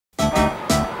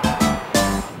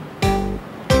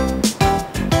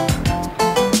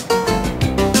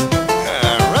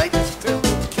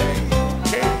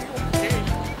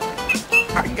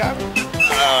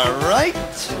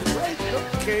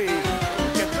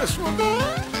this one.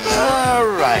 All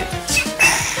right.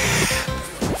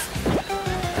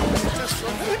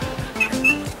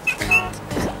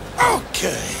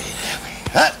 Okay.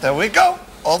 There we go.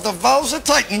 All the valves are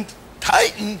tightened.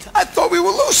 Tightened? I thought we were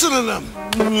loosening them.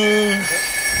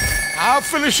 I'll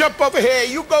finish up over here.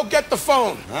 You go get the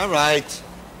phone. All right.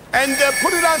 And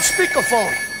put it on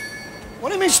speakerphone. What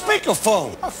do you mean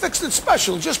speakerphone? I fixed it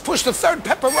special. Just push the third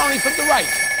pepperoni from the right.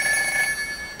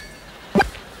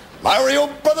 Mario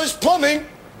Brothers Plumbing.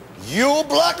 You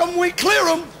block them, we clear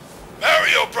them.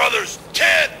 Mario Brothers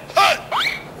can't hunt.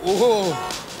 Whoa.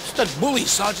 It's that bully,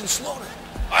 Sergeant Slaughter.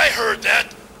 I heard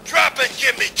that. Drop and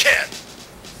give me 10.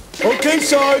 Okay,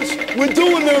 Sarge. We're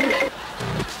doing them.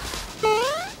 You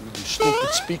stupid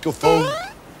speakerphone.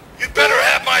 You'd better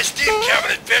have my steam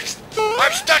cabinet fixed.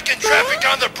 I'm stuck in traffic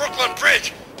on the Brooklyn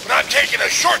Bridge, but I'm taking a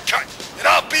shortcut, and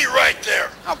I'll be right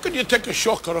there. How could you take a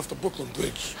shortcut off the Brooklyn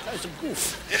Bridge? Guy's a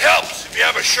goof. It helps if you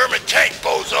have a Sherman tank,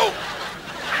 bozo.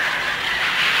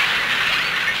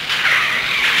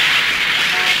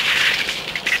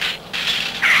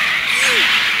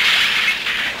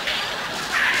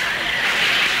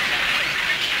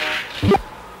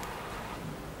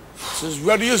 It's as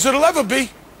ready as it'll ever be.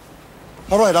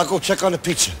 All right, I'll go check on the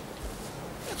pizza.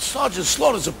 That Sergeant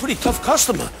Slaughter's a pretty tough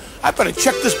customer. I better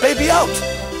check this baby out.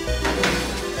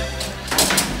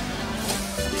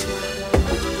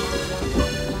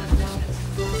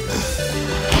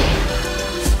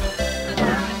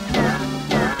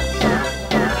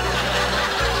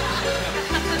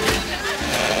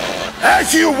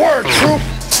 As you were, troop.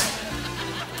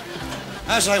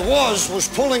 As I was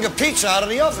pulling a pizza out of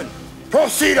the oven.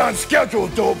 Proceed on schedule,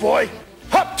 doughboy.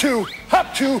 Hop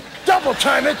two, double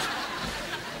time it.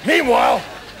 Meanwhile,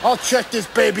 I'll check this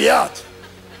baby out.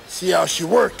 See how she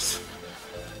works.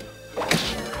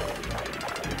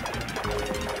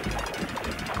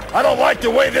 I don't like the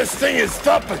way this thing is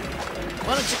thumping.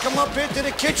 Why don't you come up here to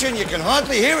the kitchen? You can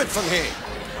hardly hear it from here.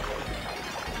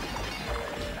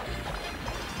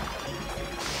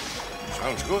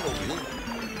 Sounds good over here.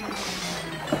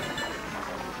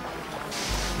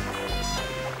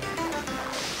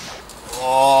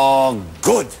 Oh,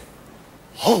 good.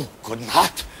 Oh, good and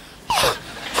hot.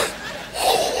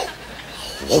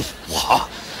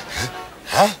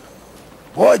 Huh?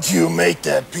 What'd you make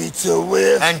that pizza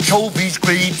with? Anchovies,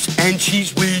 grapes, and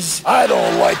cheese whiz. I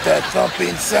don't like that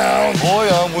thumping sound. Boy,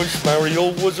 I wish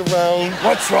Mario was around.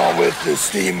 What's wrong with the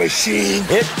steam machine?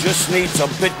 It just needs a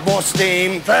bit more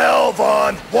steam. Valve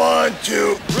on, 1,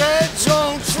 2. Red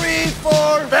zone 3,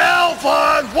 4. Valve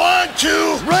on, 1,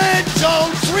 2. Red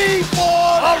zone 3, 4.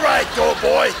 All right,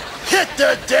 doughboy. Hit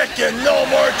the deck and no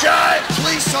more jive.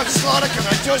 Please, Sergeant Slaughter, can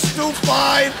I just do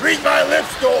 5? Read my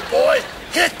lips, doughboy.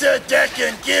 Hit the deck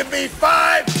and give me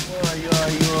 5.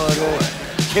 You're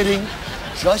kidding.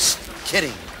 Just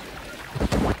kidding.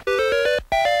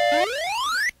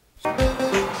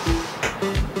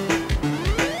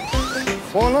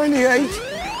 $4.98,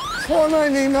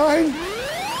 $4.99,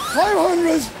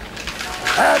 500.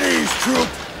 At ease, troop.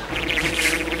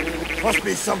 Must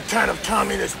be some kind of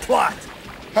communist plot.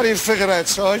 How do you figure that,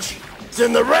 Sarge? It's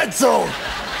in the red zone.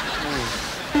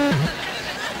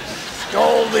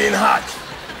 Scalding hot.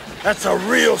 That's a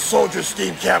real soldier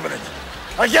steam cabinet.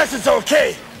 I guess it's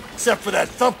okay, except for that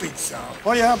thumping sound.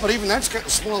 Well, yeah, but even that's getting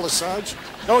smaller, Sarge.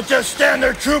 Don't just stand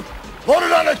there, troop. Load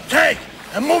it on a tank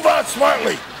and move out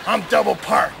smartly. I'm double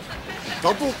parked.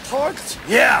 Double parked?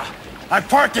 Yeah, I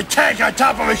parked a tank on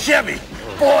top of a Chevy.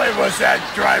 Boy, was that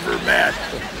driver mad.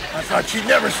 I thought she'd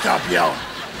never stop yelling.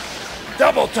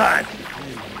 Double time.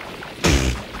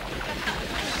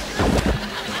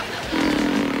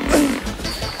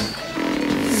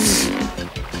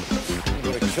 I'm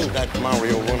gonna kill that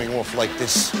Mario running off like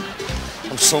this.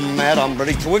 I'm so mad I'm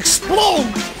ready to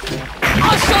explode!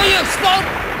 I'll show you explode!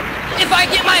 If I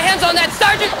get my hands on that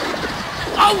sergeant,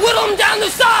 I'll whittle him down to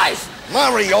size!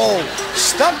 Mario,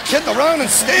 stop kidding around and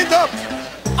stand up!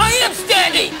 I am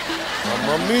standing!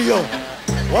 Mamma mia!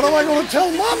 What am I gonna tell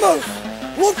Mama?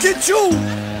 Look at you!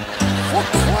 For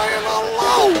crying out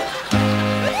loud!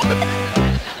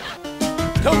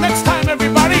 Till next time,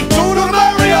 everybody.